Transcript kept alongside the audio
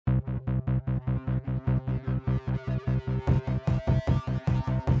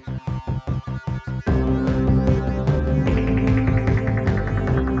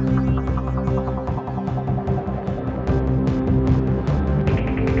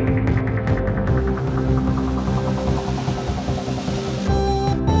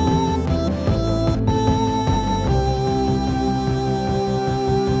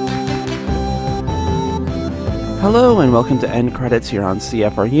Hello and welcome to End Credits here on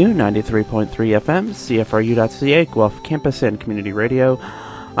CFRU 93.3 FM, CFRU.ca, Guelph Campus and Community Radio.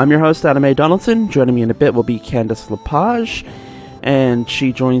 I'm your host, Adam A. Donaldson. Joining me in a bit will be Candice Lepage, and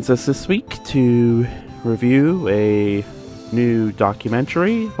she joins us this week to review a new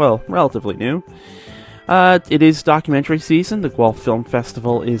documentary. Well, relatively new. It is documentary season. The Guelph Film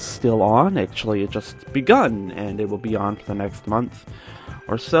Festival is still on. Actually, it just begun, and it will be on for the next month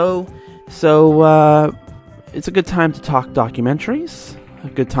or so. It's a good time to talk documentaries, a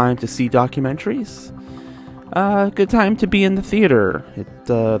good time to see documentaries, a good time to be in the theater.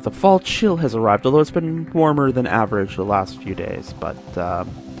 The fall chill has arrived, although it's been warmer than average the last few days. But,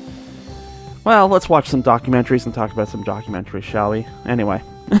 well, let's watch some documentaries and talk about some documentaries, shall we? Anyway.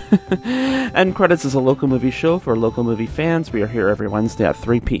 End Credits is a local movie show for local movie fans. We are here every Wednesday at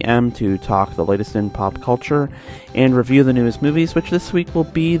 3 p.m. to talk the latest in pop culture and review the newest movies, which this week will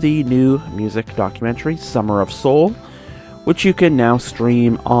be the new music documentary, Summer of Soul, which you can now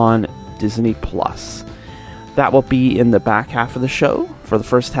stream on Disney+. That will be in the back half of the show. For the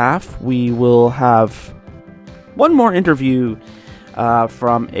first half, we will have one more interview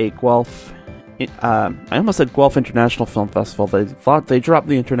from a Guelph... I almost said Guelph International Film Festival. They thought they dropped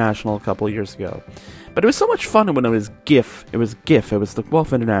the International a couple of years ago. But it was so much fun when it was GIF. It was GIF. It was the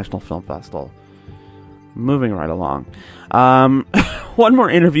Guelph International Film Festival. Moving right along. One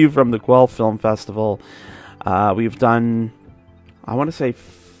more interview from the Guelph Film Festival. We've done, I want to say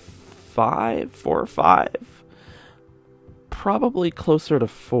 4 or 5. Probably closer to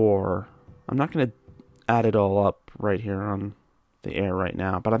 4. I'm not going to add it all up right here on the air right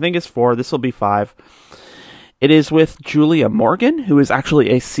now, but I think it's 4. This will be 5. It is with Julia Morgan, who is actually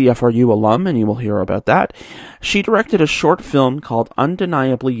a CFRU alum, and you will hear about that. She directed a short film called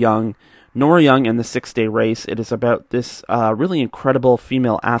Undeniably Young, Nora Young and the 6-Day Race. It is about this really incredible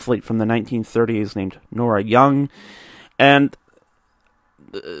female athlete from the 1930s named Nora Young, and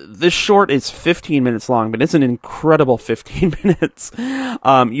this short is 15 minutes long, but it's an incredible 15 minutes.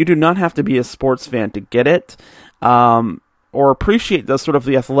 You do not have to be a sports fan to get it. Or appreciate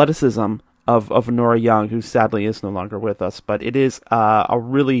the athleticism of Nora Young, who sadly is no longer with us. But it is a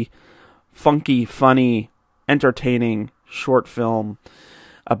really funky, funny, entertaining short film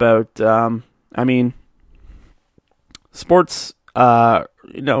about, sports,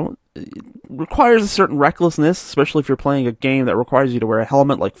 requires a certain recklessness, especially if you're playing a game that requires you to wear a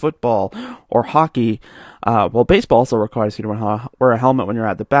helmet like football or hockey. Baseball also requires you to wear a helmet when you're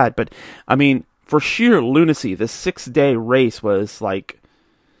at the bat. But, for sheer lunacy, this 6-day race was like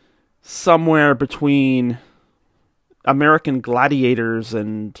somewhere between American Gladiators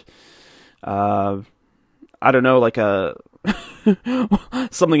and I don't know, like a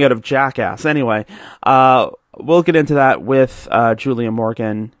something out of Jackass. Anyway, we'll get into that with Julia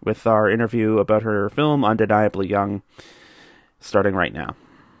Morgan with our interview about her film Undeniably Young, starting right now.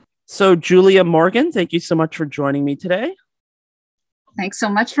 So, Julia Morgan, thank you so much for joining me today. Thanks so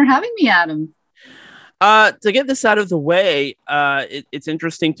much for having me, Adam. To get this out of the way, it's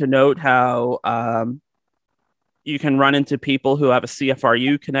interesting to note how you can run into people who have a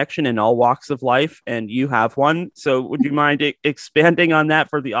CFRU connection in all walks of life, and you have one. So would you mind expanding on that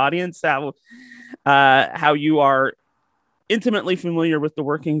for the audience, how you are intimately familiar with the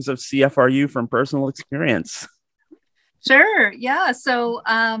workings of CFRU from personal experience? Sure. Yeah. So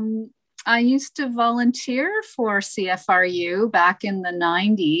I used to volunteer for CFRU back in the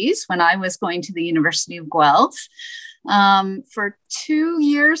 90s when I was going to the University of Guelph for 2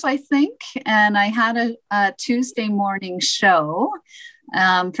 years, I think. And I had a Tuesday morning show.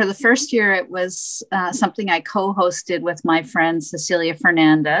 For the first year, it was something I co-hosted with my friend Cecilia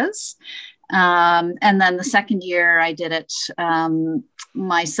Fernandez. And then the second year, I did it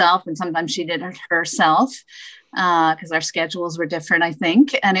myself, and sometimes she did it herself. Because our schedules were different, I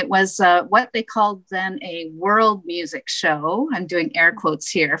think. And it was what they called then a world music show. I'm doing air quotes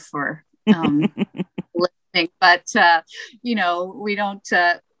here for listening, but, we don't,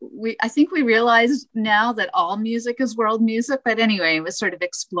 I think we realize now that all music is world music. But anyway, it was sort of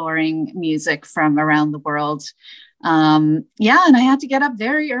exploring music from around the world. And I had to get up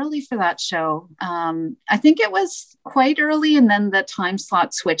very early for that show. I think it was quite early, and then the time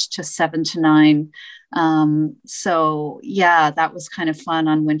slot switched to 7 to 9. That was kind of fun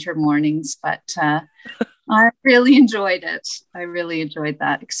on winter mornings, but I really enjoyed it. I really enjoyed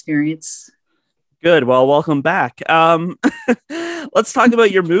that experience. Good. Well, welcome back. Let's talk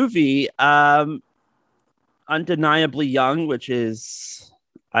about your movie, Undeniably Young, which is,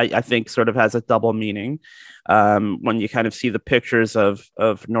 I think, sort of has a double meaning. When you kind of see the pictures of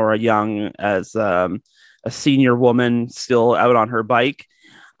Nora Young as a senior woman still out on her bike.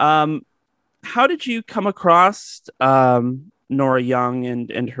 how did you come across Nora Young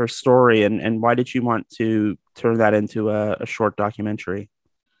and her story, and why did you want to turn that into a short documentary?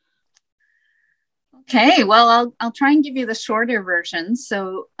 Okay, well, I'll try and give you the shorter version.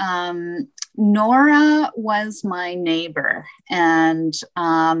 So, Nora was my neighbor, and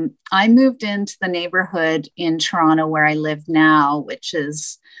I moved into the neighborhood in Toronto where I live now, which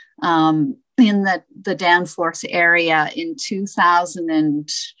is in the Danforth area in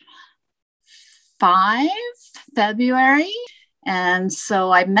 2005, February. And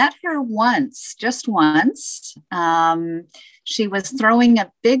so I met her once, just once. She was throwing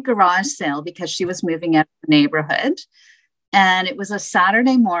a big garage sale because she was moving out of the neighborhood. And it was a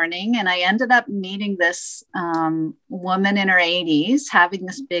Saturday morning. And I ended up meeting this woman in her 80s having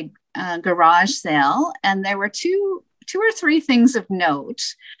this big garage sale. And there were two or three things of note.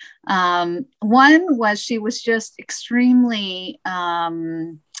 One was she was just extremely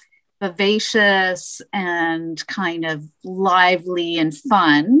vivacious and kind of lively and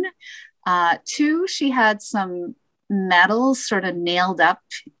fun. Two, she had some medals sort of nailed up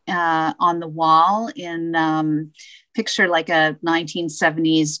on the wall in picture like a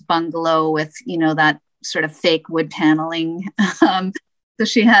 1970s bungalow with, that sort of fake wood paneling. So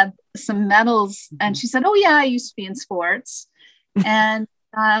she had some medals and she said, "Oh yeah, I used to be in sports." And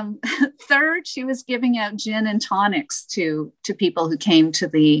third, she was giving out gin and tonics to people who came to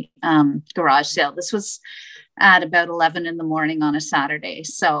the garage sale. This was at about 11 in the morning on a Saturday.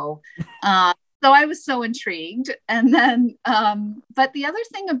 So I was so intrigued. And then, but the other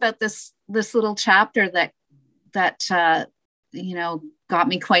thing about this little chapter that got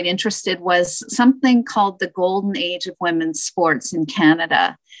me quite interested was something called the Golden Age of Women's Sports in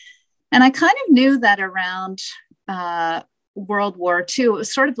Canada. And I kind of knew that around World War II, it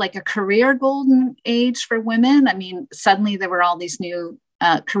was sort of like a career golden age for women. I mean, suddenly there were all these new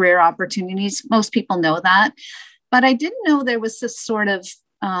career opportunities. Most people know that. But I didn't know there was this sort of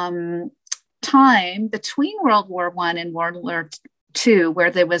time between World War I and World War II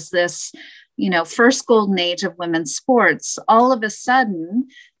where there was this, first golden age of women's sports. All of a sudden,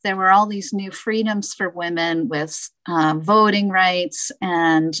 there were all these new freedoms for women with voting rights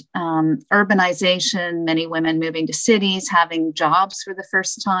and urbanization, many women moving to cities, having jobs for the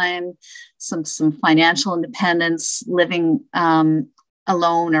first time, some financial independence, living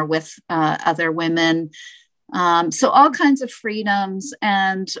alone or with other women. So all kinds of freedoms,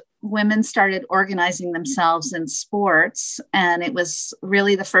 and women started organizing themselves in sports. And it was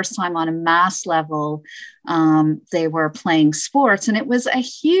really the first time on a mass level they were playing sports. And it was a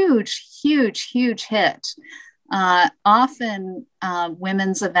huge, huge, huge hit. Often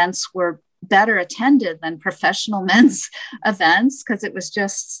women's events were better attended than professional men's events because it was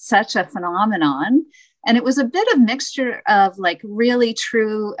just such a phenomenon. And it was a bit of mixture of like really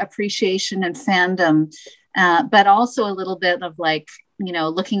true appreciation and fandom, but also a little bit of like,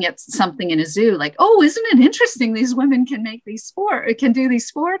 looking at something in a zoo, like, oh, isn't it interesting? These women can do these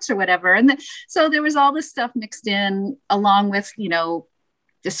sports or whatever. And so there was all this stuff mixed in along with,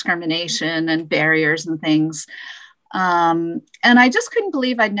 discrimination and barriers and things. And I just couldn't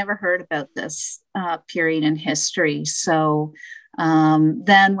believe I'd never heard about this period in history. So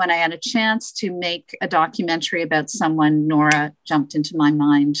then when I had a chance to make a documentary about someone, Nora jumped into my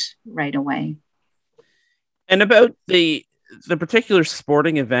mind right away. And about the particular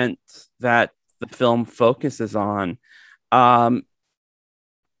sporting event that the film focuses on, I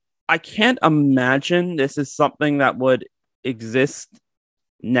can't imagine this is something that would exist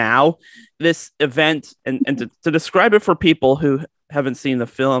now. This event, and to describe it for people who haven't seen the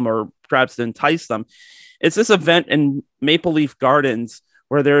film or perhaps to entice them, it's this event in Maple Leaf Gardens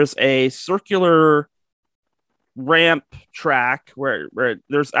where there's a circular ramp track where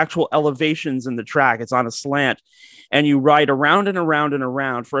there's actual elevations in the track. It's on a slant, and you ride around and around and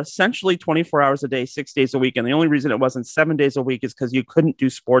around for essentially 24 hours a day, 6 days a week. And the only reason it wasn't 7 days a week is because you couldn't do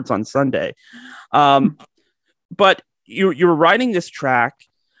sports on Sunday. But you were riding this track.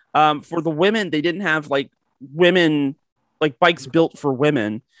 For the women, they didn't have like bikes built for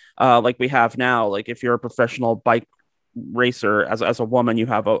women like we have now. Like if you're a professional bike racer as a woman, you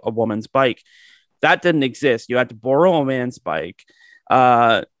have a woman's bike. That didn't exist. You had to borrow a man's bike.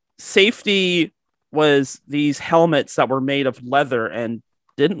 Safety was these helmets that were made of leather and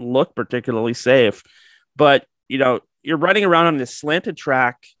didn't look particularly safe. But, you're riding around on this slanted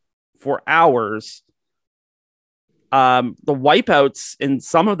track for hours. The wipeouts in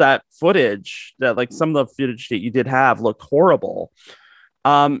some of that footage, some of the footage that you did have, looked horrible.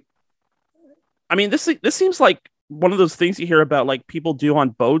 I mean, this seems like one of those things you hear about, like people do on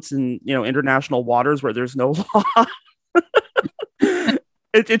boats in international waters where there's no law.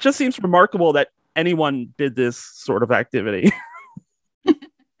 it just seems remarkable that anyone did this sort of activity.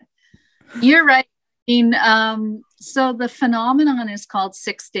 You're right. I mean, so the phenomenon is called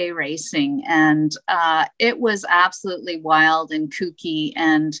 6 day racing, and it was absolutely wild and kooky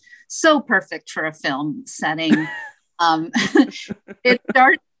and so perfect for a film setting. Um, it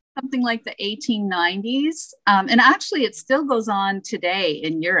started something like the 1890s, and actually, it still goes on today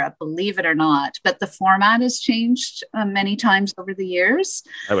in Europe, believe it or not. But the format has changed many times over the years.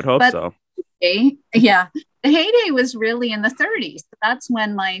 I would hope But so. yeah, the heyday was really in the 30s. That's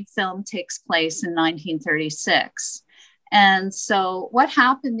when my film takes place in 1936. And so, what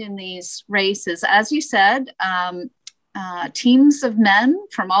happened in these races, as you said, teams of men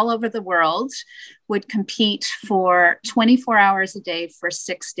from all over the world would compete for 24 hours a day for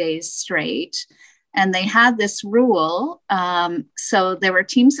 6 days straight. And they had this rule. So, there were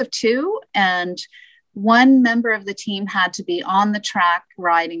teams of two, and one member of the team had to be on the track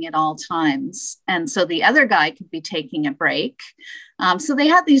riding at all times. And so the other guy could be taking a break. So they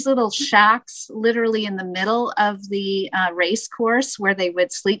had these little shacks literally in the middle of the race course where they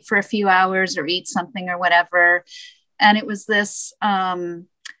would sleep for a few hours or eat something or whatever. And it was this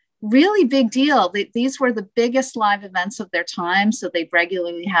really big deal. These were the biggest live events of their time. So they'd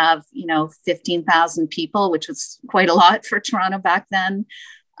regularly have, 15,000 people, which was quite a lot for Toronto back then.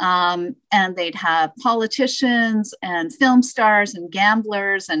 And they'd have politicians and film stars and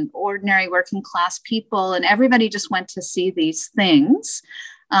gamblers and ordinary working class people. And everybody just went to see these things,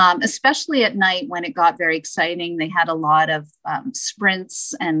 especially at night when it got very exciting. They had a lot of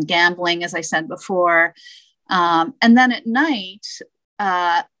sprints and gambling, as I said before. And then at night,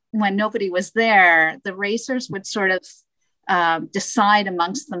 when nobody was there, the racers would sort of decide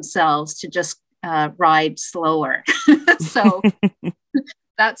amongst themselves to just ride slower. So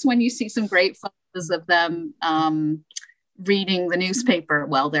that's when you see some great photos of them reading the newspaper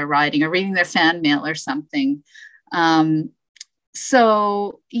while they're riding or reading their fan mail or something.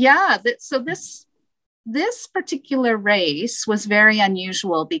 So this particular race was very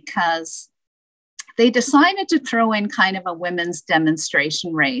unusual because they decided to throw in kind of a women's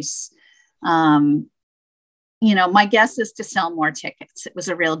demonstration race. My guess is to sell more tickets. It was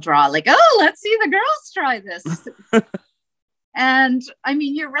a real draw, like, oh, let's see the girls try this. And I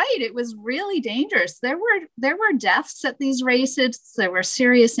mean, you're right. It was really dangerous. There were deaths at these races. There were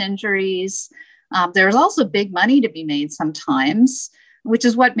serious injuries. There was also big money to be made sometimes, which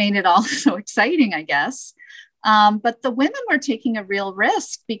is what made it all so exciting, I guess. But the women were taking a real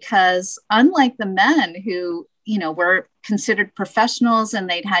risk because unlike the men who, were considered professionals and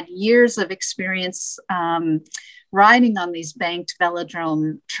they'd had years of experience riding on these banked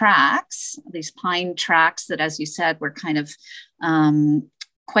velodrome tracks, these pine tracks that, as you said, were kind of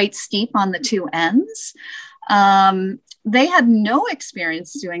quite steep on the two ends. They had no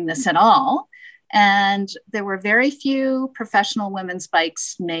experience doing this at all. And there were very few professional women's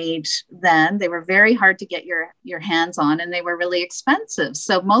bikes made then. They were very hard to get your hands on, and they were really expensive.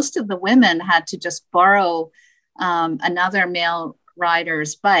 So most of the women had to just borrow another male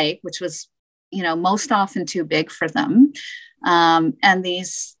rider's bike, which was most often too big for them. And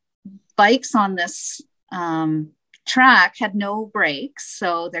these bikes on this track had no brakes.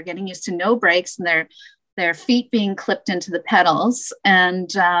 So they're getting used to no brakes and their feet being clipped into the pedals.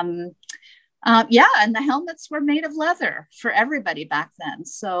 And and the helmets were made of leather for everybody back then.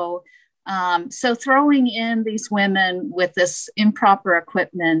 So throwing in these women with this improper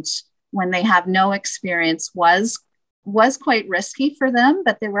equipment when they have no experience was quite risky for them,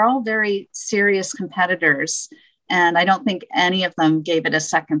 but they were all very serious competitors. And I don't think any of them gave it a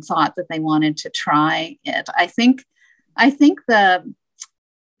second thought that they wanted to try it. I think the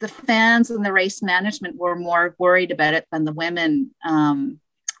fans and the race management were more worried about it than the women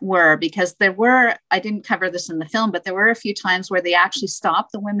were, because I didn't cover this in the film, but there were a few times where they actually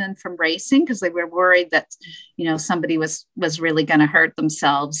stopped the women from racing because they were worried that, somebody was really going to hurt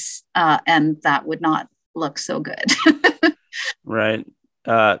themselves, and that would not look so good. Right.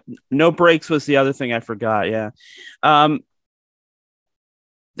 No brakes was the other thing I forgot. Yeah.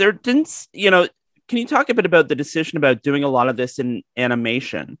 There didn't, can you talk a bit about the decision about doing a lot of this in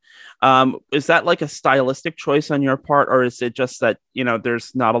animation? Is that like a stylistic choice on your part, or is it just that,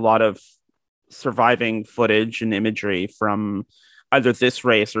 there's not a lot of surviving footage and imagery from either this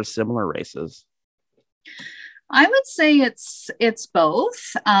race or similar races? I would say it's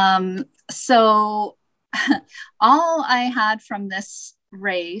both. So all I had from this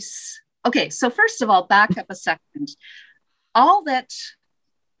race. Okay, so first of all, back up a second.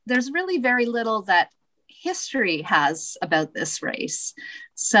 There's really very little that history has about this race.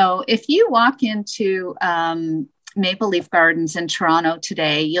 So if you walk into Maple Leaf Gardens in Toronto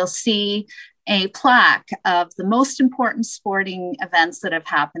today, you'll see a plaque of the most important sporting events that have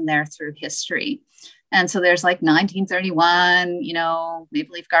happened there through history. And so there's like 1931,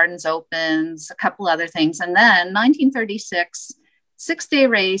 Maple Leaf Gardens opens, a couple other things. And then 1936, six-day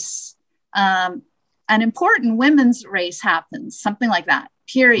race, an important women's race happens, something like that,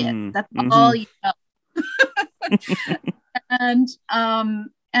 period. That's all you know.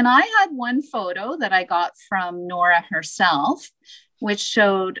 And I had one photo that I got from Nora herself, which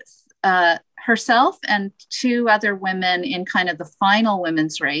showed herself and two other women in kind of the final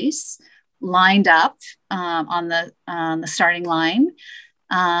women's race lined up on the starting line.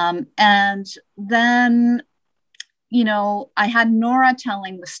 And then, I had Nora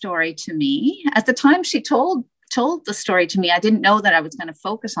telling the story to me. At the time she told the story to me, I didn't know that I was going to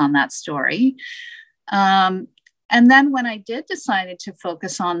focus on that story. And then when I did decided to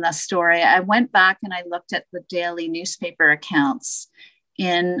focus on the story, I went back and I looked at the daily newspaper accounts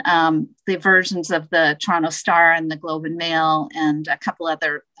in the versions of the Toronto Star and the Globe and Mail and a couple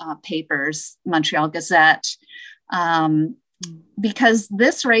other papers, Montreal Gazette, because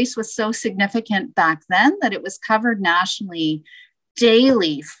this race was so significant back then that it was covered nationally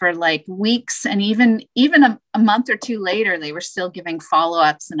daily for like weeks. And even a month or two later, they were still giving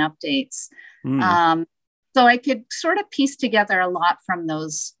follow-ups and updates. So I could sort of piece together a lot from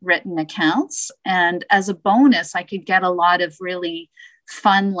those written accounts. And as a bonus, I could get a lot of really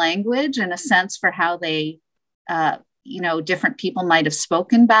fun language and a sense for how they, different people might have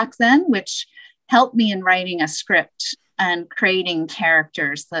spoken back then, which helped me in writing a script and creating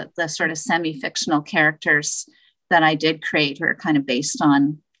characters, the sort of semi-fictional characters that I did create were kind of based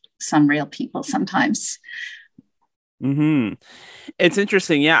on some real people sometimes. It's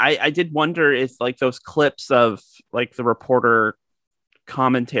interesting. Yeah, I did wonder if like those clips of like the reporter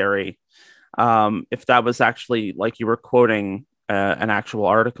commentary, if that was actually like you were quoting an actual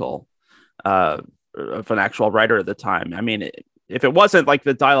article of an actual writer at the time. I mean, if it wasn't, like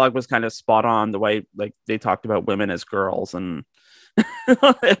the dialogue was kind of spot on the way like they talked about women as girls, and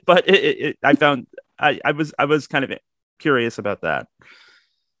but I found I was kind of curious about that.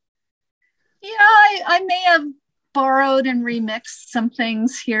 Yeah, I may have borrowed and remixed some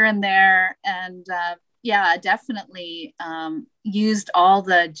things here and there, and definitely used all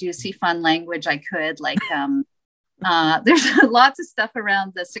the juicy fun language I could, like there's lots of stuff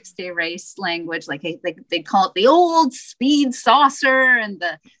around the 6-day race language, like they call it the old speed saucer and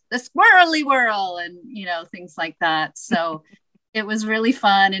the squirrely whirl and things like that. So it was really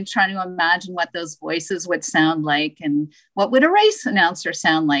fun and trying to imagine what those voices would sound like and what would a race announcer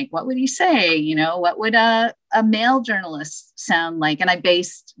sound like? What would he say? What would a male journalist sound like? And I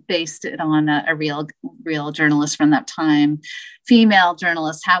based it on a real journalist from that time. Female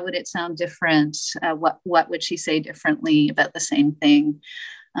journalist, how would it sound different? What would she say differently about the same thing?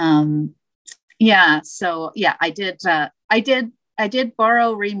 I did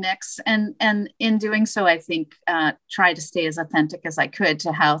borrow, remix, and in doing so, I think try to stay as authentic as I could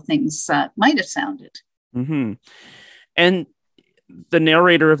to how things might have sounded. And the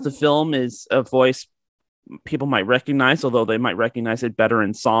narrator of the film is a voice people might recognize, although they might recognize it better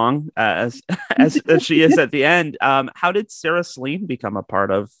in song, as she is at the end. How did Sarah Slean become a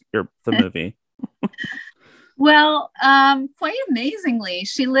part of the movie? Well, quite amazingly,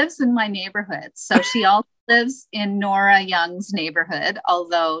 she lives in my neighborhood. So she also lives in Nora Young's neighborhood,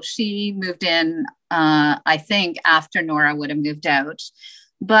 although she moved in, I think, after Nora would have moved out.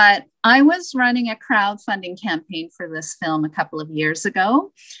 But I was running a crowdfunding campaign for this film a couple of years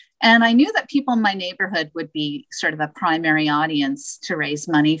ago. And I knew that people in my neighborhood would be sort of a primary audience to raise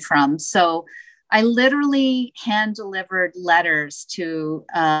money from. So I literally hand delivered letters to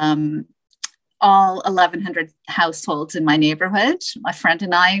all 1,100 households in my neighborhood. My friend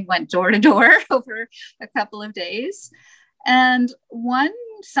and I went door to door over a couple of days. And one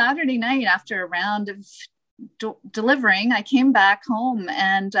Saturday night, after a round of delivering, I came back home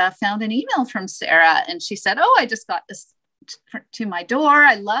and found an email from Sarah. And she said, "Oh, I just got this to my door.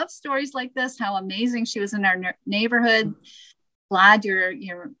 I love stories like this. How amazing she was in our neighborhood. Glad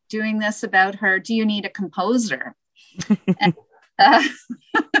you're doing this about her. Do you need a composer?" And,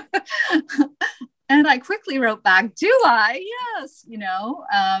 and I quickly wrote back, "Do I? Yes,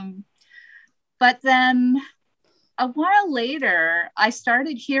 But then a while later, I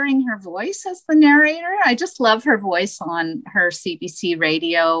started hearing her voice as the narrator. I just love her voice on her CBC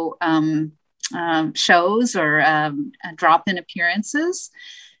radio shows or drop-in appearances.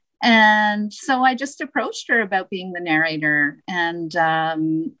 And so I just approached her about being the narrator. And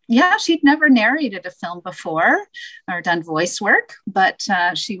yeah, she'd never narrated a film before or done voice work, but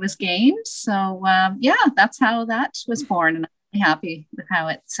she was game. So yeah, that's how that was born. And I'm happy with how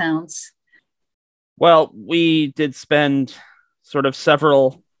it sounds. Well, we did spend sort of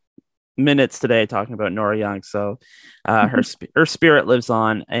several minutes today talking about Nora Young, so her spirit lives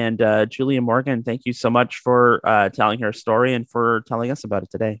on. And Julia Morgan, thank you so much for telling her story and for telling us about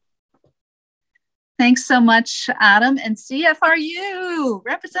it today. Thanks so much, Adam, and CFRU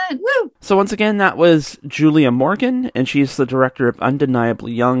represent. Woo! So once again, that was Julia Morgan, and she's the director of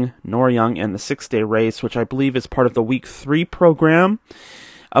Undeniably Young, Nora Young, and the 6-Day Race, which I believe is part of the Week 3 program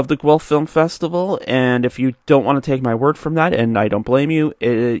of the Guelph Film Festival. And if you don't want to take my word from that, and I don't blame you,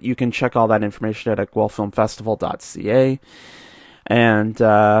 you can check all that information at guelphfilmfestival.ca, and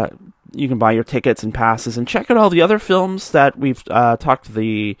you can buy your tickets and passes and check out all the other films that we've talked to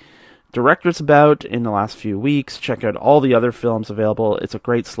the directors about in the last few weeks. Check out all the other films available. It's a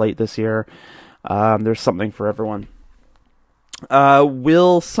great slate this year. There's something for everyone.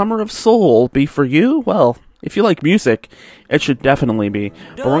 Will Summer of Soul be for you? Well, if you like music, it should definitely be.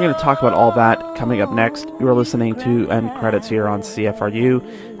 But we're going to talk about all that coming up next. You are listening to End Credits here on CFRU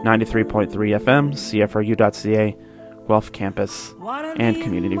 93.3 FM, CFRU.ca, Guelph Campus, and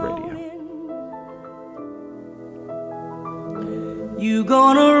Community Radio. You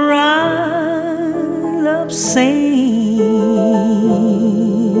gonna rise up singing.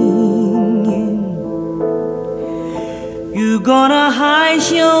 You gonna hide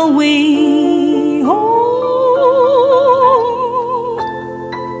your way home.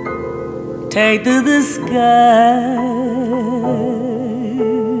 Take to the sky.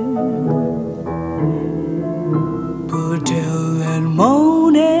 But till that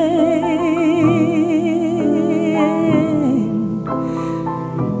morning,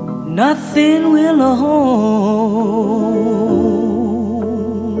 nothing will harm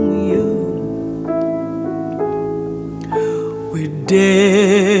you. With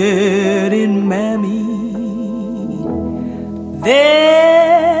Daddy and Mammy,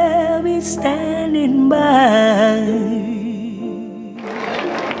 they'll be standing by.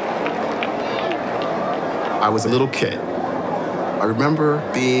 I was a little kid. I remember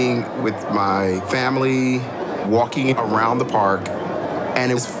being with my family, walking around the park,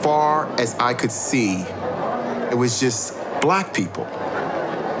 and as far as I could see, it was just black people.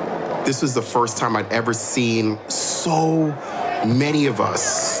 This was the first time I'd ever seen so many of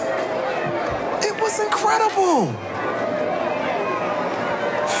us. It was incredible.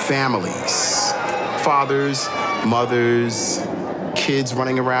 Families, fathers, mothers, kids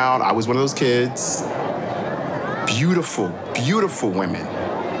running around. I was one of those kids. Beautiful, beautiful women,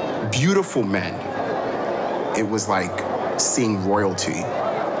 beautiful men. It was like seeing royalty.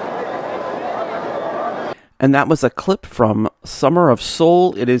 And that was a clip from Summer of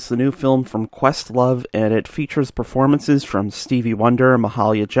Soul. It is the new film from Questlove, and it features performances from Stevie Wonder,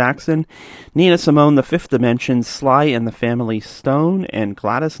 Mahalia Jackson, Nina Simone, The Fifth Dimension, Sly and the Family Stone, and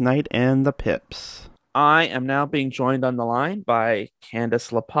Gladys Knight and the Pips. I am now being joined on the line by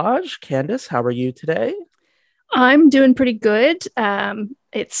Candice Lepage. Candice, how are you today? I'm doing pretty good.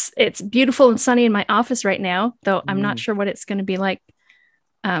 It's beautiful and sunny in my office right now, though I'm not sure what it's going to be like,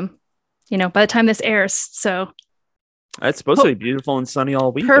 by the time this airs. So it's supposed to be beautiful and sunny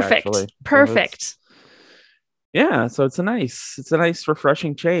all week. Perfect. Actually. Perfect. So it's a nice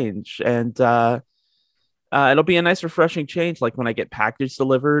refreshing change. And it'll be a nice refreshing change, like when I get packages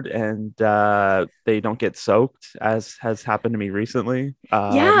delivered and they don't get soaked, as has happened to me recently.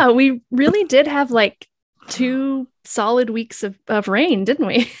 Yeah, we really did have like 2 solid weeks of rain, didn't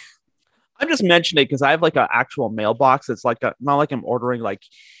we? I'm just mentioning it because I have like an actual mailbox. It's like not like I'm ordering like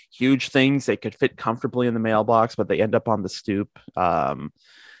huge things. They could fit comfortably in the mailbox, but they end up on the stoop.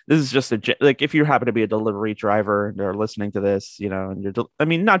 This is just if you happen to be a delivery driver and they're listening to this, and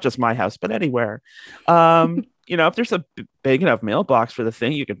you're, not just my house, but anywhere, if there's a big enough mailbox for the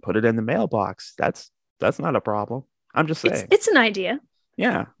thing, you can put it in the mailbox. That's not a problem. I'm just saying. It's an idea.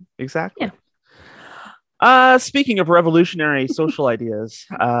 Yeah, exactly. Yeah. Speaking of revolutionary social ideas,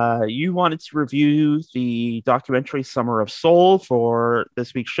 you wanted to review the documentary Summer of Soul for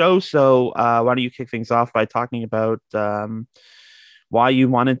this week's show. So why don't you kick things off by talking about why you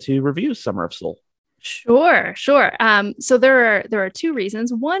wanted to review Summer of Soul? Sure. So there are 2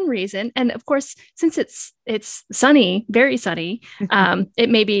 reasons. One reason, and of course, since it's sunny, very sunny,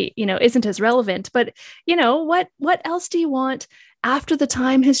 it maybe, isn't as relevant, but what else do you want after the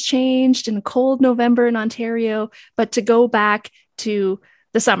time has changed in cold November in Ontario, but to go back to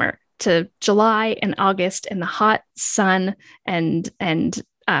the summer, to July and August and the hot sun and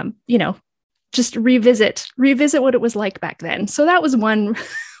you know, just revisit what it was like back then. So that was one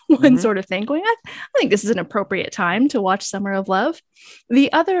sort of thing going on. I think this is an appropriate time to watch Summer of Love. The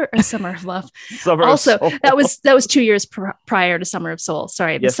other Summer of Love, also that was 2 years prior to Summer of Soul.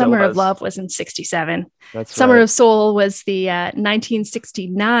 Sorry, the Summer of Love was in '67. That's Summer right. of Soul was the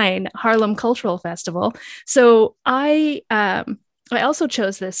 1969 Harlem Cultural Festival. So I also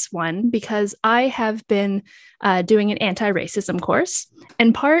chose this one because I have been doing an anti-racism course,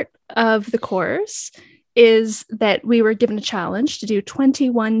 and part of the course is that we were given a challenge to do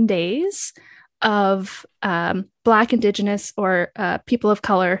 21 days of Black, Indigenous, or people of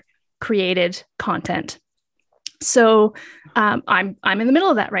color created content. So I'm in the middle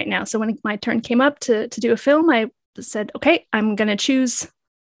of that right now. So when my turn came up to do a film, I said, okay, I'm going to choose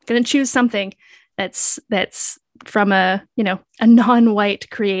something that's from a non-white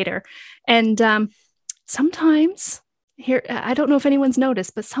creator. And sometimes here, I don't know if anyone's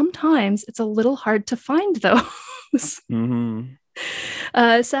noticed, but sometimes it's a little hard to find those.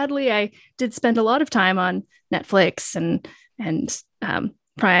 Sadly, I did spend a lot of time on Netflix and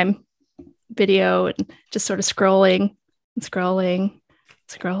Prime Video and just sort of scrolling. Like,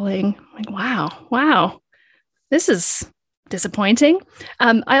 wow, this is disappointing.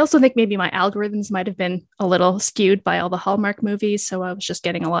 I also think maybe my algorithms might have been a little skewed by all the Hallmark movies, so I was just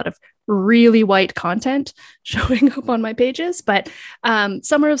getting a lot of really white content showing up on my pages. But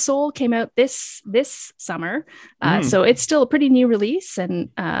Summer of Soul came out this summer, so it's still a pretty new release. And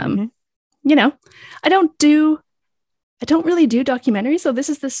you know, I don't really do documentaries, so this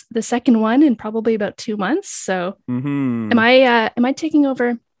is the second one in probably about 2 months. So am I taking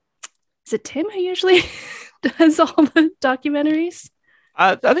over? Is it Tim who usually does all the documentaries?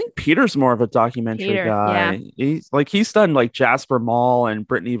 I think Peter's more of a documentary guy. Yeah. He's done like Jasper Mall and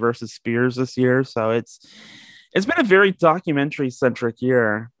Britney versus Spears this year, so it's been a very documentary centric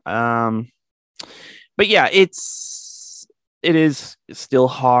year. But yeah, it is still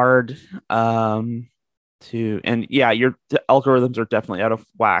hard your algorithms are definitely out of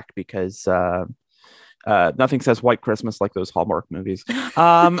whack because nothing says White Christmas like those Hallmark movies.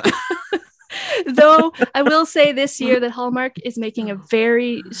 Though I will say this year that Hallmark is making a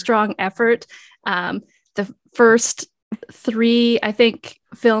very strong effort. The first 3, I think,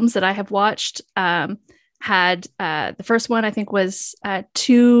 films that I have watched had the first one, I think, was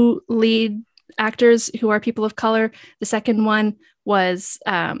 2 lead actors who are people of color. The second one was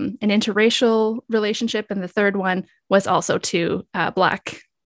an interracial relationship, and the third one was also 2 Black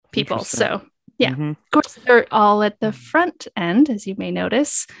people. So yeah, of course, they're all at the front end, as you may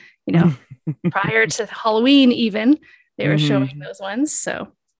notice. You know, prior to Halloween, even they were showing those ones. So,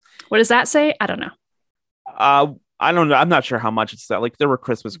 what does that say? I don't know. I don't know. I'm not sure how much it's that. Like, there were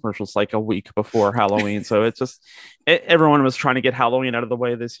Christmas commercials like a week before Halloween, so it's just everyone was trying to get Halloween out of the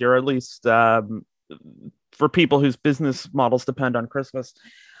way this year, at least for people whose business models depend on Christmas.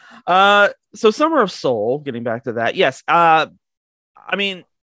 So, Summer of Soul. Getting back to that, yes. I mean,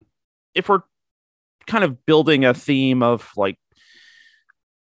 if we're kind of building a theme of like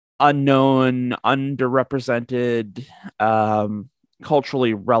unknown, underrepresented,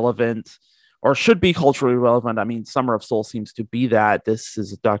 culturally relevant, or should be culturally relevant. I mean, Summer of Soul seems to be that. This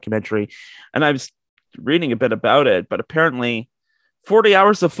is a documentary, and I was reading a bit about it, but apparently 40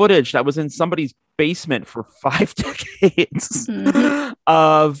 hours of footage that was in somebody's basement for 5 decades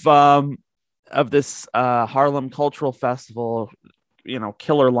of this Harlem Cultural Festival, you know,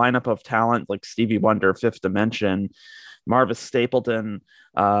 killer lineup of talent like Stevie Wonder, Fifth Dimension, Marvis Stapleton,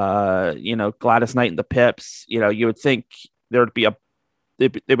 Gladys Knight and the Pips. You know, you would think there would be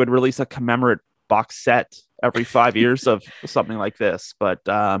they would release a commemorate box set every 5 years of something like this. But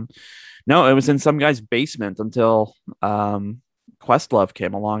no, it was in some guy's basement until Questlove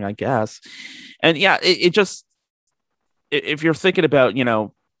came along, I guess. And yeah, it just, if you're thinking about, you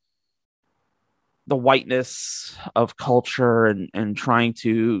know, the whiteness of culture and trying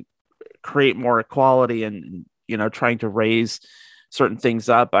to create more equality and, you know, trying to raise certain things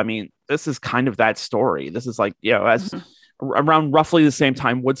up. I mean, this is kind of that story. This is like, you know, as around roughly the same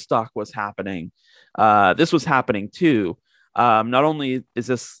time Woodstock was happening, this was happening too. Not only is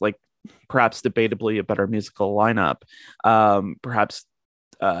this like perhaps debatably a better musical lineup, perhaps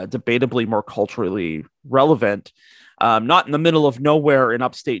debatably more culturally relevant, not in the middle of nowhere in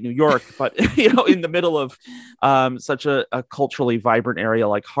upstate New York, but, you know, in the middle of such a culturally vibrant area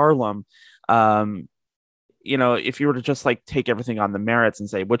like Harlem. You know, if you were to just like take everything on the merits and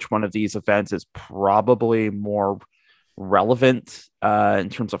say which one of these events is probably more relevant in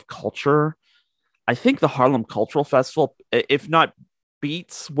terms of culture, I think the Harlem Cultural Festival, if not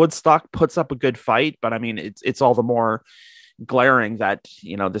beats Woodstock, puts up a good fight. But I mean, it's all the more glaring that,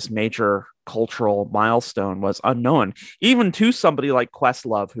 this major cultural milestone was unknown, even to somebody like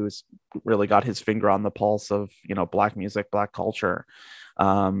Questlove, who's really got his finger on the pulse of, Black music, Black culture.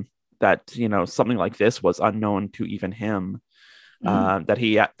 That, something like this was unknown to even him. That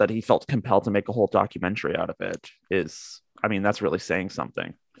he felt compelled to make a whole documentary out of it is, that's really saying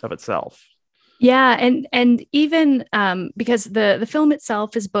something of itself. Yeah, and even because the film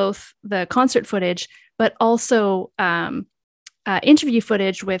itself is both the concert footage, but also interview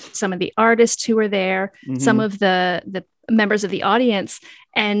footage with some of the artists who were there, some of the members of the audience,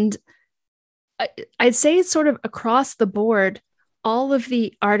 and I'd say it's sort of across the board. All of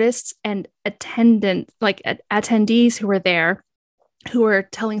the artists and attendees who were there, who were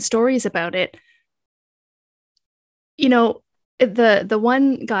telling stories about it, the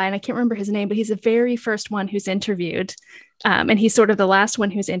one guy, and I can't remember his name, but he's the very first one who's interviewed, and he's sort of the last one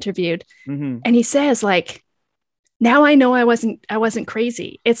who's interviewed, and he says, like, now I know I wasn't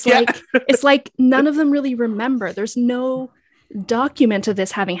crazy. It's like it's like none of them really remember. There's no document of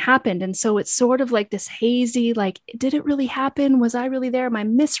this having happened, and so it's sort of like this hazy, like, did it really happen? Was I really there? Am I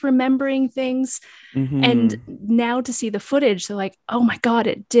misremembering things? And now to see the footage, they're like, oh my God,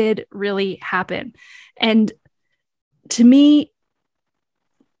 it did really happen. And to me,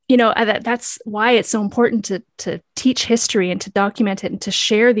 that's why it's so important to teach history and to document it and to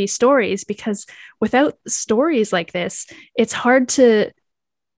share these stories, because without stories like this, it's hard to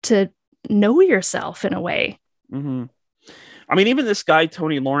know yourself in a way. Even this guy,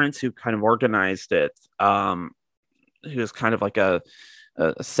 Tony Lawrence, who kind of organized it, who's kind of like a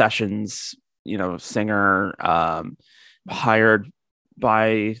sessions, singer, hired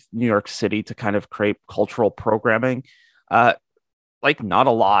by New York City to kind of create cultural programming. Like, not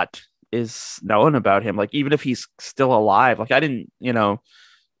a lot is known about him. Like, even if he's still alive, like, I didn't,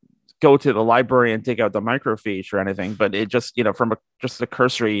 go to the library and dig out the microfiche or anything, but it just, from just a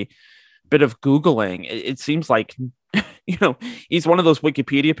cursory bit of Googling, it seems like, he's one of those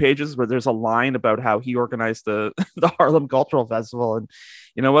Wikipedia pages where there's a line about how he organized the Harlem Cultural Festival,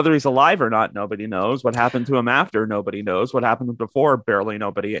 and whether he's alive or not, nobody knows. What happened to him after, nobody knows. What happened before, barely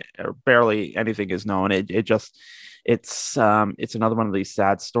anything is known. It's another one of these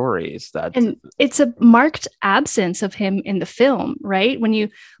sad stories and it's a marked absence of him in the film, right? When you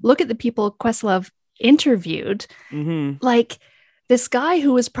look at the people Questlove interviewed, like, this guy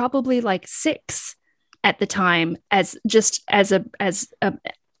who was probably like 6 at the time, as a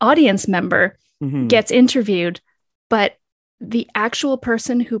audience member, gets interviewed, but the actual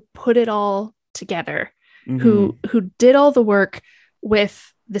person who put it all together, who did all the work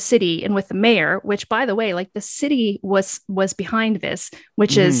with the city and with the mayor, which, by the way, like, the city was behind this,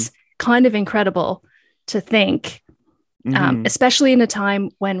 which is kind of incredible to think, especially in a time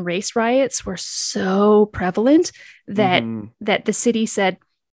when race riots were so prevalent that the city said,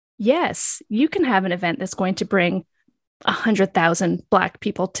 yes, you can have an event that's going to bring 100,000 Black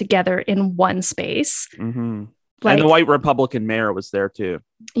people together in one space. Like, and the white Republican mayor was there too.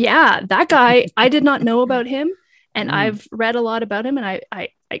 Yeah, that guy, I did not know about him, and I've read a lot about him, and I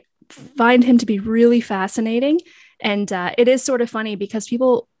find him to be really fascinating. And it is sort of funny because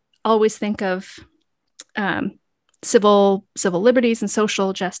people always think of civil liberties and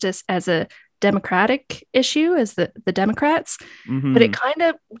social justice as a Democratic issue, as the Democrats, but it kind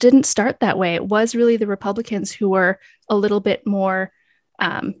of didn't start that way. It was really the Republicans who were a little bit more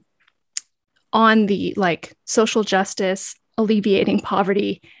on the, like, social justice, alleviating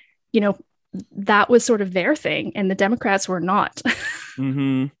poverty, that was sort of their thing, and the Democrats were not.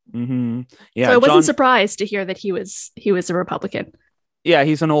 Yeah, so I wasn't surprised to hear that he was a Republican. Yeah,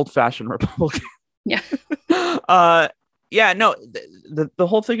 he's an old-fashioned Republican. Yeah. Yeah, no, the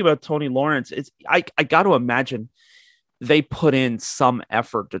whole thing about Tony Lawrence is, I got to imagine they put in some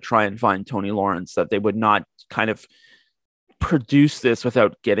effort to try and find Tony Lawrence, that they would not kind of produce this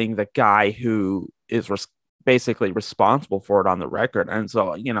without getting the guy who is basically responsible for it on the record. And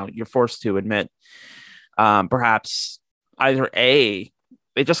so, you're forced to admit, perhaps either A,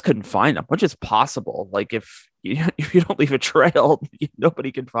 they just couldn't find him, which is possible. Like, if you don't leave a trail,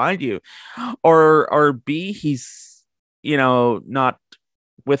 nobody can find you, or B, he's, not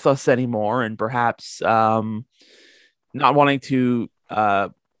with us anymore, and perhaps not wanting to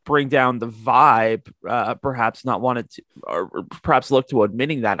bring down the vibe, perhaps not wanted to, or perhaps look to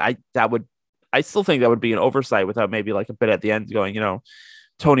admitting that. I still think that would be an oversight, without maybe like a bit at the end going,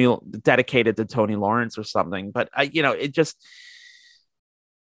 Tony, dedicated to Tony Lawrence or something. But it just,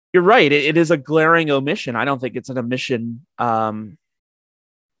 you're right. It is a glaring omission. I don't think it's an omission that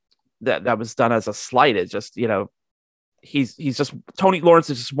was done as a slight. It's just, he's just, Tony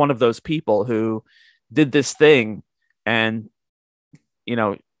Lawrence is just one of those people who did this thing and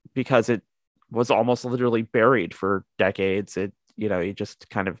because it was almost literally buried for decades, he just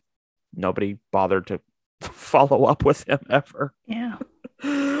kind of, nobody bothered to follow up with him ever. Yeah.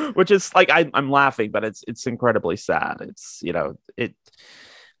 Which is like, I'm laughing, but it's incredibly sad. It's it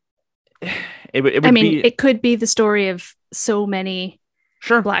would be, it could be the story of so many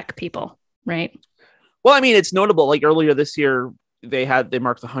sure, Black people, right? Well, I mean, it's notable. Like earlier this year, they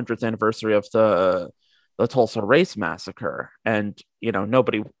marked the 100th anniversary of the Tulsa Race Massacre, and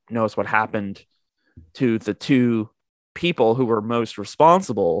nobody knows what happened to the two people who were most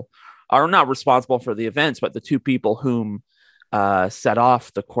responsible, are not responsible for the events, but the two people whom set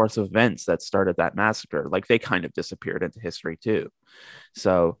off the course of events that started that massacre. Like, they kind of disappeared into history too.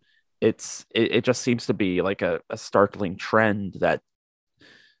 So it just seems to be like a startling trend that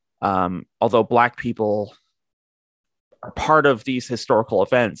although Black people are part of these historical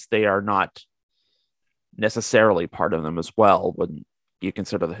events, they are not necessarily part of them as well when you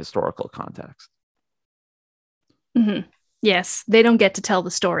consider the historical context. Mm-hmm. Yes, they don't get to tell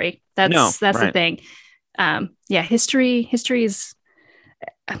the story. That's right. The thing. History is,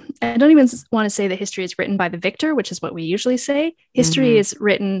 I don't even want to say that history is written by the victor, which is what we usually say. History is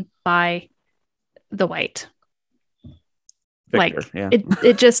written by the white. Victor, like, yeah.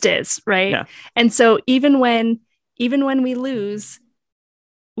 it just is, right? Yeah. And so even when we lose,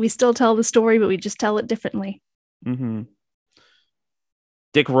 we still tell the story, but we just tell it differently. Mm-hmm.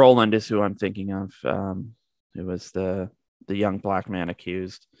 Dick Rowland is who I'm thinking of, who was the young Black man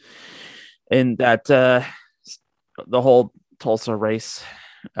accused, and that the whole Tulsa Race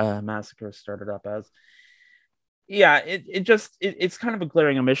Massacre started up as. Yeah, it's kind of a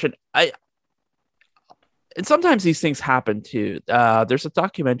glaring omission. And sometimes these things happen too. There's a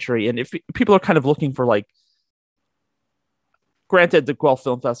documentary, and if people are kind of looking for, like, granted, the Guelph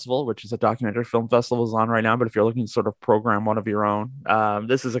Film Festival, which is a documentary film festival, is on right now, but if you're looking to sort of program one of your own,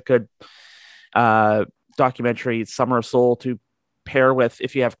 this is a good documentary, Summer of Soul, to pair with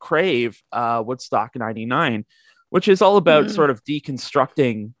if you have Crave, Woodstock 99, which is all about sort of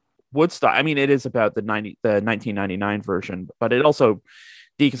deconstructing Woodstock. I mean, it is about the 1999 version, but it also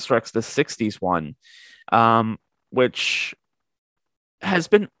deconstructs the 60s one, which has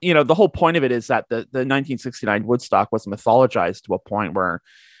been, the whole point of it is that the 1969 Woodstock was mythologized to a point where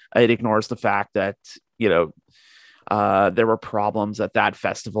it ignores the fact that, there were problems at that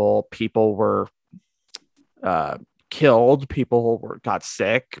festival. People were killed, people got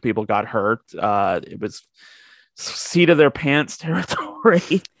sick, people got hurt. It was seat of their pants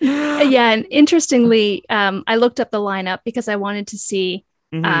territory. Yeah, and interestingly, I looked up the lineup because I wanted to see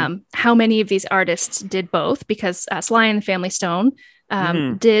how many of these artists did both, because Sly and the Family Stone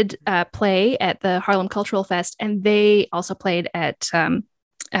did play at the Harlem Cultural Fest, and they also played at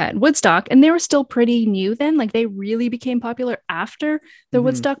Woodstock, and they were still pretty new then. Like, they really became popular after the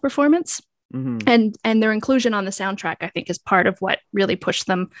Woodstock performance. And their inclusion on the soundtrack, I think, is part of what really pushed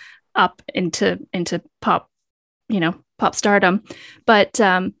them up into pop, pop stardom. But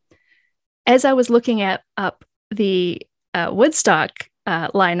as I was looking up the Woodstock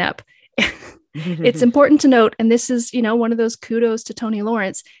lineup, it's important to note, and this is, one of those kudos to Tony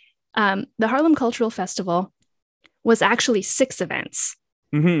Lawrence, the Harlem Cultural Festival was actually 6 events.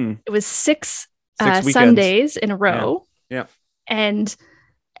 It was six Sundays in a row. Yeah. And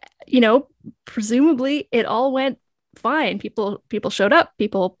presumably it all went fine. People showed up,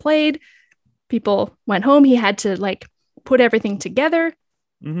 people played, people went home. He had to, like, put everything together.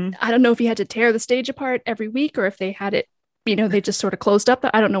 I don't know if he had to tear the stage apart every week, or if they had it, they just sort of closed up.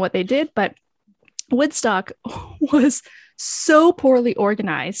 I don't know what they did, but Woodstock was so poorly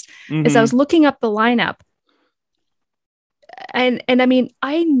organized. As I was looking up the lineup, and I mean,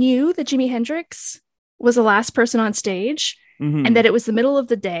 I knew that Jimi Hendrix was the last person on stage, and that it was the middle of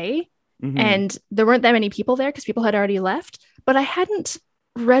the day, and there weren't that many people there because people had already left, but I hadn't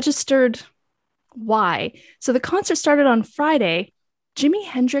registered why. So the concert started on Friday. Jimi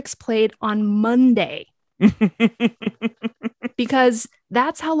Hendrix played on Monday. Because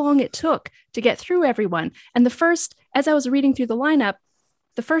that's how long it took to get through everyone. And as I was reading through the lineup,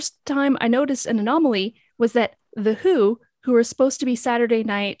 the first time I noticed an anomaly was that The Who were supposed to be Saturday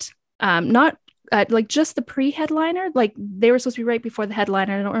night, not like just the pre-headliner, like they were supposed to be right before the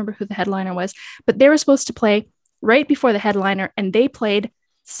headliner. I don't remember who the headliner was, but they were supposed to play right before the headliner, and they played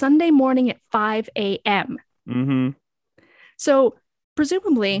Sunday morning at 5 a.m. So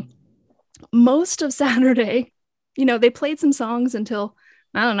presumably most of Saturday, they played some songs until,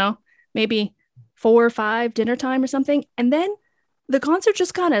 I don't know, maybe 4 or 5 dinner time or something. And then the concert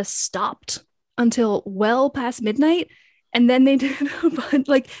just kind of stopped until well past midnight. And then they did,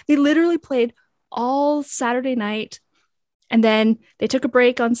 they literally played all Saturday night And then they took a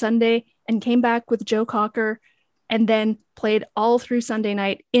break on Sunday and came back with Joe Cocker and then played all through Sunday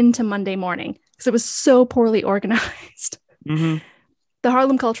night into Monday morning because it was so poorly organized. Mm-hmm. The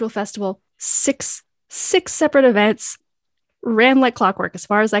Harlem Cultural Festival, six separate events, ran like clockwork as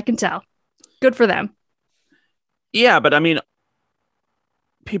far as I can tell. Good for them. Yeah, but I mean,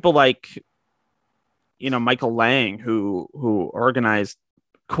 people like, Michael Lang, who organized,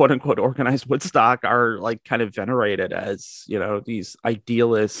 quote unquote, organized Woodstock, are like kind of venerated as, these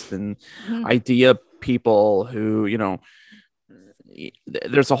idealists and idea people who,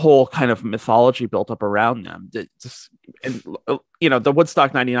 there's a whole kind of mythology built up around them. The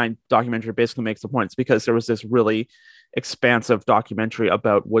Woodstock 99 documentary basically makes the point. It's because there was this really expansive documentary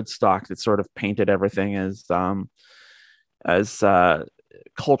about Woodstock that sort of painted everything as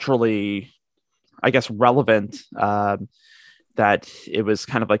culturally, I guess, relevant, that it was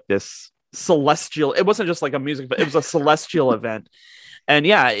kind of like this celestial, it wasn't just like a music, but it was a celestial event. And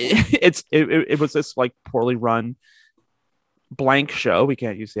yeah, it was this like poorly run blank show. We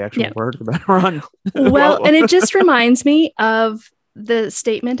can't use the actual word about run. Well, and it just reminds me of the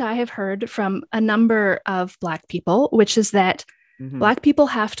statement I have heard from a number of Black people, which is that Black people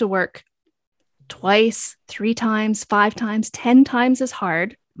have to work twice, 3 times, 5 times, 10 times as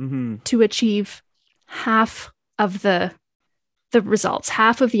hard to achieve half of the results,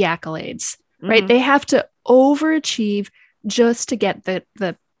 half of the accolades, right? They have to overachieve just to get the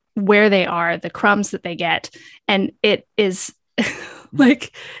where they are, the crumbs that they get. And it is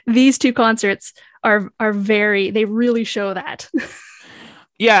like these 2 concerts are they really show that.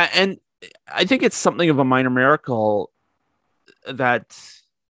 Yeah. And I think it's something of a minor miracle that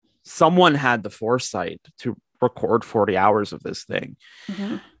someone had the foresight to record 40 hours of this thing.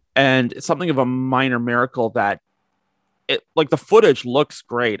 And it's something of a minor miracle that the footage looks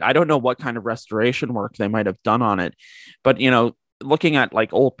great. I don't know what kind of restoration work they might have done on it, but looking at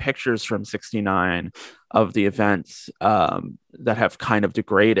like old pictures from 69 of the events that have kind of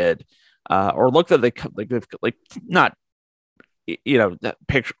degraded, or look that they've not, that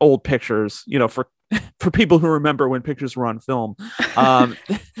picture, old pictures, for people who remember when pictures were on film,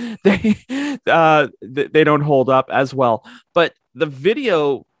 they don't hold up as well. But the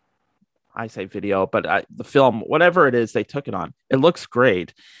video, I say video, but the film, whatever it is they took it on, it looks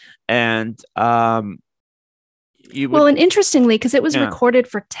great. And and interestingly, because it was recorded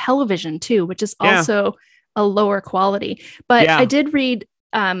for television too, which is also a lower quality. But I did read,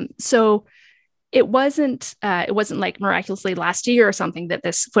 so it wasn't like miraculously last year or something that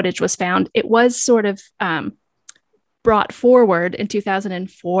this footage was found. It was sort of brought forward in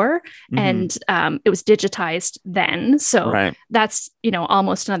 2004, and it was digitized then. So that's,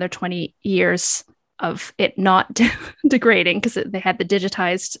 almost another 20 years of it not degrading, because they had the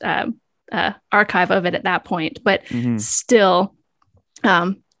digitized archive of it at that point. But still,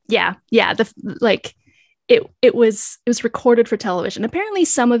 it was recorded for television. Apparently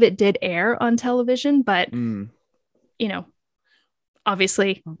some of it did air on television, but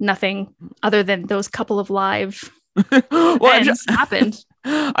obviously nothing other than those couple of live events happened.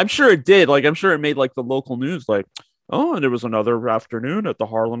 I'm sure it did. Like, I'm sure it made like the local news, like, oh, and there was another afternoon at the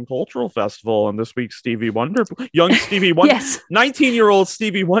Harlem Cultural Festival, and this week young Stevie Wonder, 19-year-old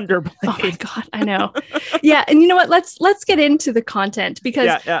Stevie Wonder played. Oh my God, I know. Yeah, and you know what? Let's get into the content,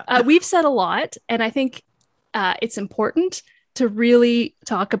 because we've said a lot, and I think it's important to really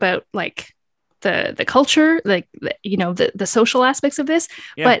talk about like the culture, like the social aspects of this.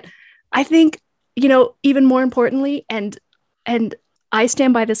 But I think, even more importantly, and I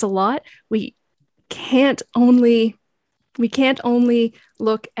stand by this a lot, we can't only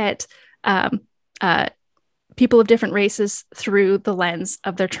look at people of different races through the lens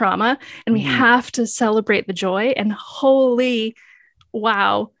of their trauma, and we have to celebrate the joy. And holy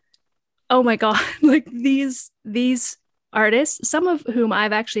wow, oh my God, like these artists, some of whom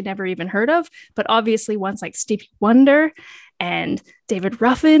I've actually never even heard of, but obviously ones like Stevie Wonder and David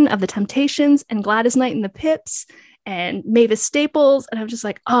Ruffin of the Temptations and Gladys Knight and the Pips and Mavis Staples. And I'm just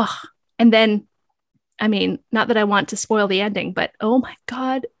like, oh, and then, I mean, not that I want to spoil the ending, but oh my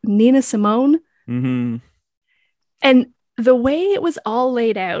God, Nina Simone. And the way it was all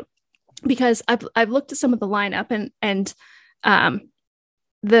laid out, because I've looked at some of the lineup, and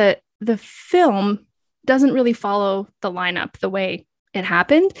the film doesn't really follow the lineup the way it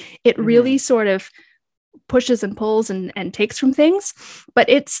happened. It really sort of pushes and pulls and takes from things, but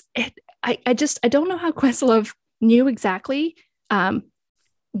I don't know how Questlove knew exactly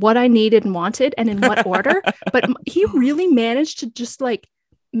what I needed and wanted and in what order, but he really managed to just like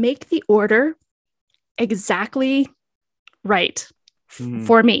make the order exactly right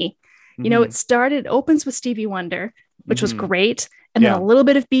for me. It opens with Stevie Wonder, which was Mhm. great. And then Yeah. a little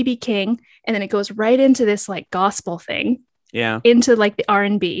bit of BB King. And then it goes right into this like gospel thing, Yeah. into like the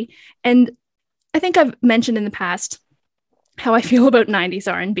R&B. And I think I've mentioned in the past how I feel about 90s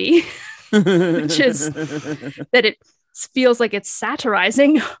R&B, which is that it feels like it's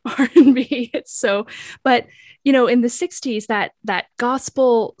satirizing R&B. It's so, but you know, in the 60s, that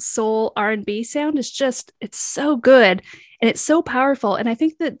gospel soul R&B sound is just, it's so good and it's so powerful. And I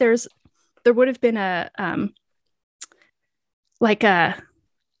think that there would have been it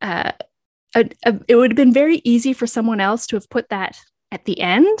would have been very easy for someone else to have put that at the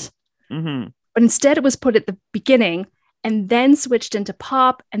end, Mm-hmm. but instead it was put at the beginning and then switched into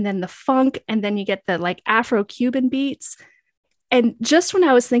pop and then the funk, and then you get the like Afro-Cuban beats. And just when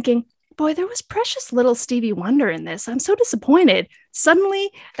I was thinking, boy, there was precious little Stevie Wonder in this, I'm so disappointed.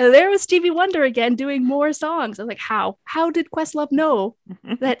 Suddenly there was Stevie Wonder again doing more songs. I was like, how did Questlove know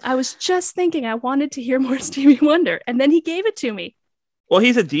that I was just thinking I wanted to hear more Stevie Wonder? And then he gave it to me. Well,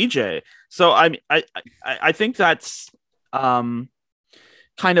 he's a DJ, so I think that's kind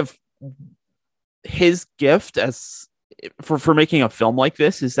of his gift as for making a film like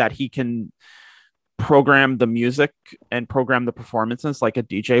this, is that he can program the music and program the performances like a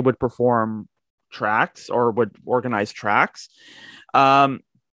DJ would perform tracks or would organize tracks.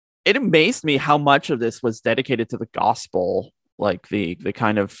 It amazed me how much of this was dedicated to the gospel, like the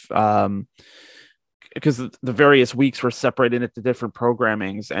kind of because the various weeks were separated into different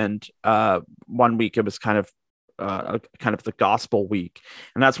programmings, and 1 week it was kind of the gospel week,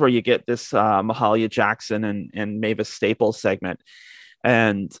 and that's where you get this Mahalia Jackson and Mavis Staples segment,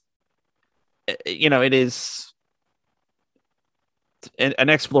 and you know, it is an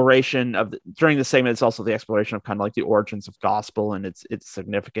exploration of during the segment. It's also the exploration of kind of like the origins of gospel and its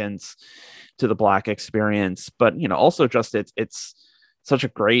significance to the Black experience, but you know, also just it's such a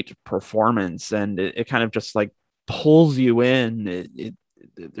great performance, and it kind of just like pulls you in.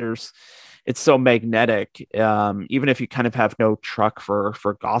 It's so magnetic. Even if you kind of have no truck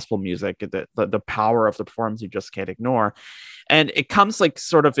for gospel music, the power of the performance you just can't ignore. And it comes like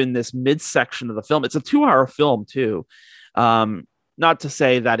sort of in this midsection of the film. It's a 2-hour film too. Not to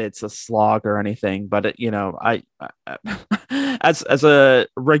say that it's a slog or anything, but it, you know, I as a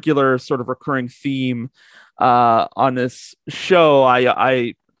regular sort of recurring theme on this show,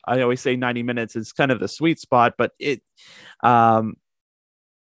 I always say 90 minutes is kind of the sweet spot, but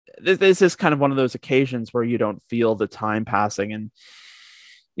this is kind of one of those occasions where you don't feel the time passing, and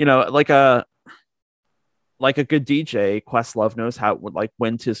you know, like a good DJ, Questlove knows how, like,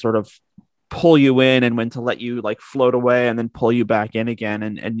 when to sort of pull you in and when to let you like float away and then pull you back in again,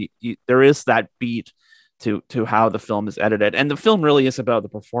 and there is that beat to how the film is edited, and the film really is about the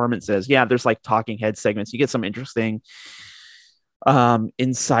performances. Yeah, there's like talking head segments. You get some interesting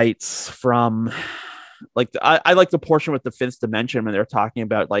insights from. Like I like the portion with the Fifth Dimension when they're talking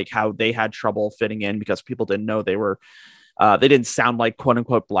about like how they had trouble fitting in because people didn't know they were they didn't sound like quote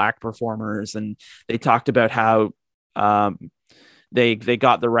unquote Black performers, and they talked about how they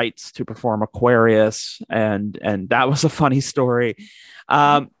got the rights to perform Aquarius, and that was a funny story.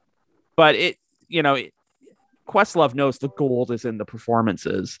 But it, you know, Questlove knows the gold is in the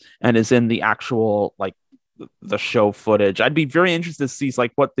performances and is in the actual like the show footage. I'd be very interested to see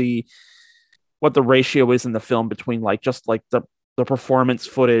like what the ratio is in the film between like just like the performance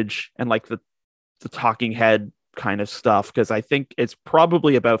footage and like the talking head kind of stuff, because I think it's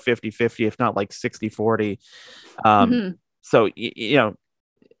probably about 50-50, if not like 60-40. So you know,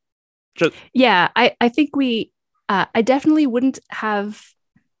 just yeah, I think I definitely wouldn't have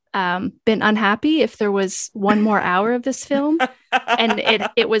been unhappy if there was one more hour of this film and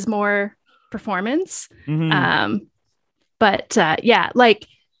it was more performance. But yeah, like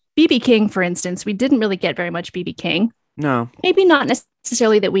BB King, for instance, we didn't really get very much BB King. no. Maybe not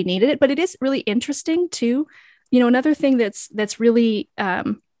necessarily that we needed it, but it is really interesting too. You know, another thing that's really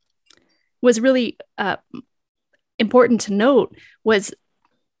was really important to note was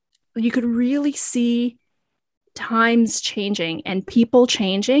you could really see times changing and people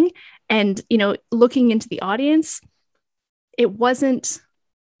changing, and you know, looking into the audience, it wasn't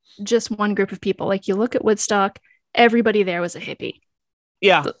just one group of people. Like you look at Woodstock, everybody there was a hippie.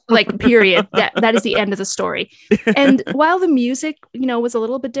 Yeah. Like period. That is the end of the story. And while the music, you know, was a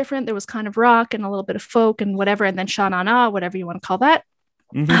little bit different, there was kind of rock and a little bit of folk and whatever, and then Sha Na Na, whatever you want to call that.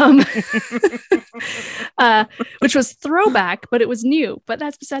 Which was throwback, but it was new. But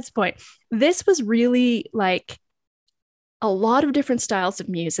that's besides the point. This was really like a lot of different styles of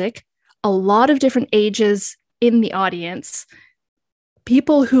music, a lot of different ages in the audience,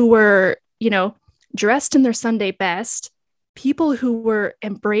 people who were, you know, dressed in their Sunday best, people who were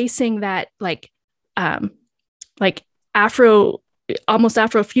embracing that like almost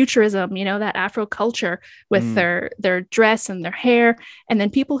Afrofuturism, that Afro culture with their dress and their hair. And then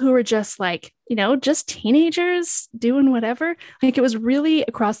people who were just like, just teenagers doing whatever. Like it was really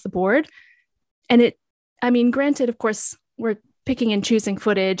across the board. And granted, of course, we're picking and choosing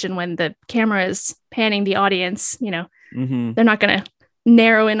footage. And when the camera is panning the audience, they're not going to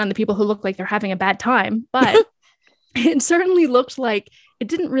narrow in on the people who look like they're having a bad time. But it certainly looked like it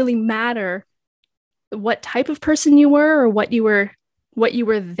didn't really matter what type of person you were or what you were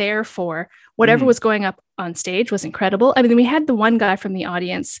there for. Whatever was going up on stage was incredible. I mean, we had the one guy from the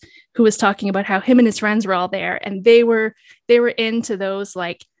audience who was talking about how him and his friends were all there, and they were into those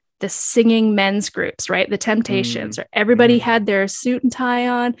like the singing men's groups, right? The Temptations, or everybody had their suit and tie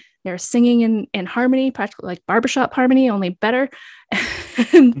on. They're singing in harmony, practically like barbershop harmony, only better.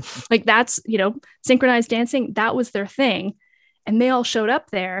 Like that's, synchronized dancing. That was their thing. And they all showed up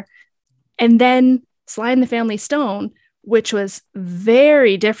there. And then Sly and the Family Stone, which was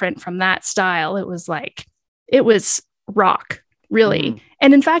very different from that style. It was rock, really.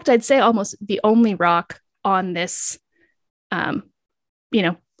 And in fact, I'd say almost the only rock on this,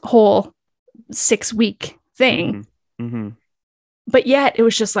 whole 6-week thing. But yet it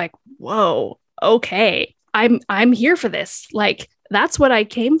was just like, whoa, okay, I'm here for this. Like, that's what I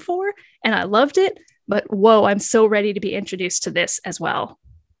came for. And I loved it. But whoa, I'm so ready to be introduced to this as well.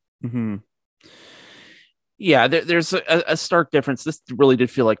 Yeah, there's a stark difference. This really did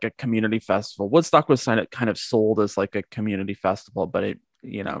feel like a community festival. Woodstock was kind of sold as like a community festival, but it,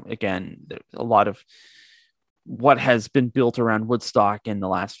 again, a lot of what has been built around Woodstock in the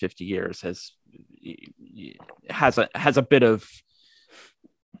last 50 years has a bit of,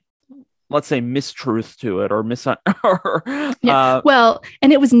 let's say, mistruth to it, or well,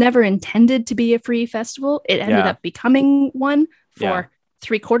 and it was never intended to be a free festival. It ended up becoming one for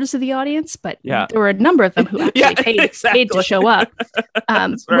 3/4 of the audience, but there were a number of them who actually paid to show up.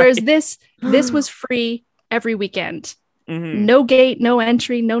 Whereas this was free every weekend. No gate, no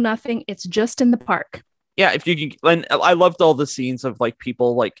entry, no nothing. It's just in the park. Yeah, if you can. And I loved all the scenes of like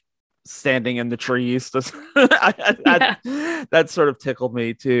people like standing in the trees. That sort of tickled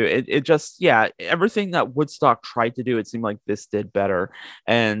me too. It just, everything that Woodstock tried to do, it seemed like this did better.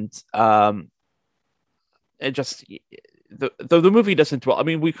 And it just, the movie doesn't dwell. I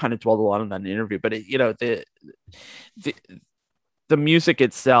mean, we kind of dwelled a lot on that in the interview, but the music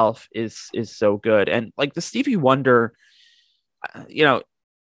itself is so good. And like the Stevie Wonder,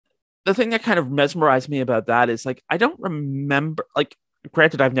 the thing that kind of mesmerized me about that is like, I don't remember, like,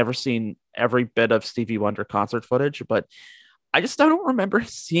 granted, I've never seen every bit of Stevie Wonder concert footage, but I don't remember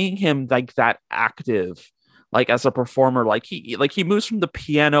seeing him like that active, like as a performer. Like he moves from the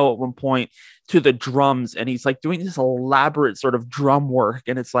piano at one point to the drums, and he's like doing this elaborate sort of drum work.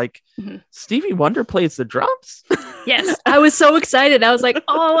 And it's like, Stevie Wonder plays the drums. Yes, I was so excited. I was like,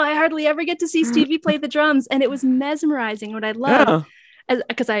 oh, I hardly ever get to see Stevie play the drums, and it was mesmerizing. What I love,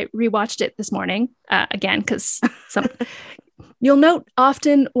 because I rewatched it this morning again, because you'll note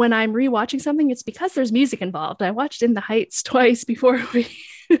often when I'm rewatching something, it's because there's music involved. I watched In the Heights twice before we.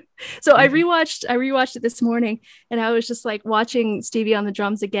 So I rewatched it this morning, and I was just like watching Stevie on the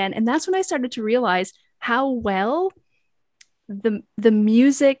drums again, and that's when I started to realize how well the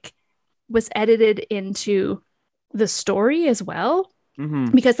music was edited into the story as well.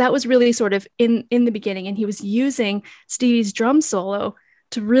 Because that was really sort of in the beginning, and he was using Stevie's drum solo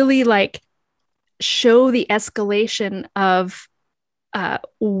to really like show the escalation of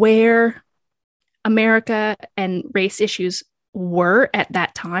where America and race issues were at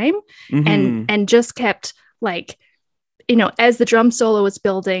that time, and just kept like, as the drum solo is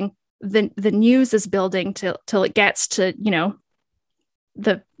building, the news is building till it gets to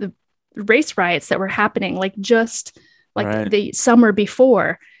the race riots that were happening the summer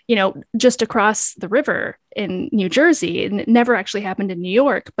before, just across the river in New Jersey, and it never actually happened in New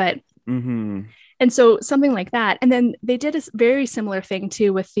York, but and so something like that. And then they did a very similar thing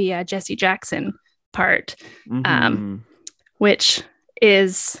too with the Jesse Jackson part, which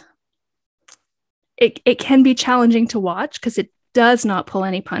is, it can be challenging to watch because it does not pull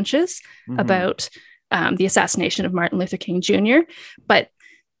any punches about the assassination of Martin Luther King Jr. But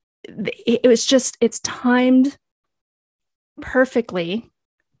it was just, it's timed perfectly.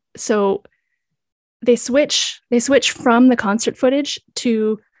 So they switch from the concert footage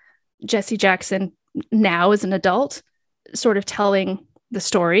to Jesse Jackson now as an adult, sort of telling the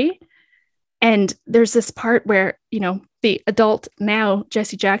story. And there's this part where, the adult now,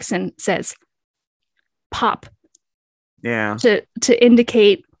 Jesse Jackson, says pop. Yeah. To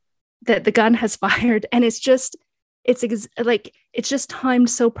indicate that the gun has fired. And it's just, like it's just timed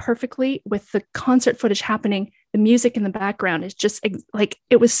so perfectly with the concert footage happening, the music in the background is just like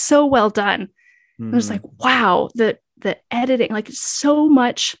it was so well done. I was like, wow, the editing, like so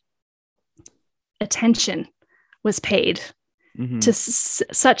much attention was paid to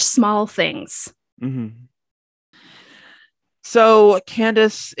such small things. So,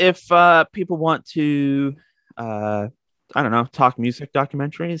 Candace, if people want to, I don't know, talk music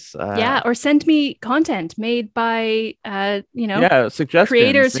documentaries, or send me content made by, suggestions,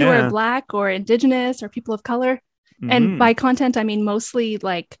 creators who are Black or Indigenous or people of color. And by content, I mean mostly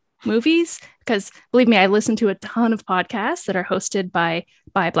like movies, because believe me, I listen to a ton of podcasts that are hosted by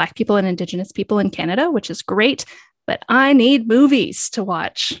Black people and Indigenous people in Canada, which is great. But I need movies to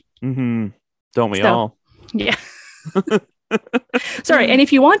watch. Don't we all? Yeah. Sorry. And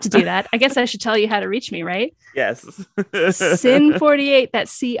if you want to do that, I guess I should tell you how to reach me, right? Yes. Sin48,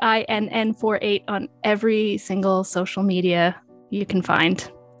 that's CINN48 on every single social media you can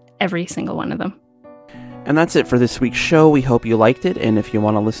find, every single one of them. And that's it for this week's show. We hope you liked it. And if you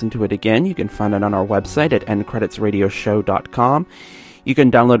want to listen to it again, you can find it on our website at endcreditsradioshow.com. You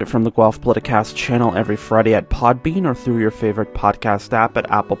can download it from the Guelph Politicast channel every Friday at Podbean or through your favorite podcast app at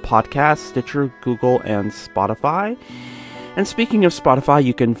Apple Podcasts, Stitcher, Google, and Spotify. And speaking of Spotify,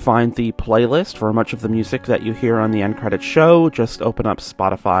 you can find the playlist for much of the music that you hear on the End Credits show. Just open up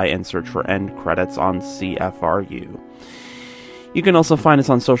Spotify and search for End Credits on CFRU. You can also find us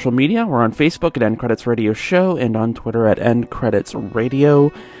on social media. We're on Facebook at End Credits Radio Show and on Twitter at End Credits Radio.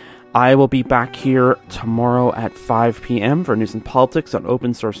 I will be back here tomorrow at 5 p.m. for News and Politics on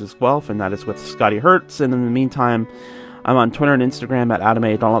Open Sources Guelph, and that is with Scotty Hertz. And in the meantime, I'm on Twitter and Instagram at Adam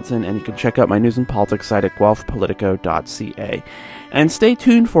A. Donaldson, and you can check out my news and politics site at guelphpolitico.ca. And stay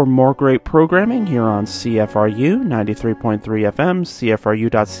tuned for more great programming here on CFRU 93.3 FM,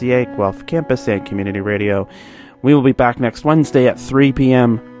 CFRU.ca, Guelph Campus, and Community Radio. We will be back next Wednesday at 3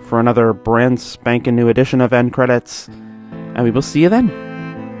 p.m. for another brand spanking new edition of End Credits, and we will see you then.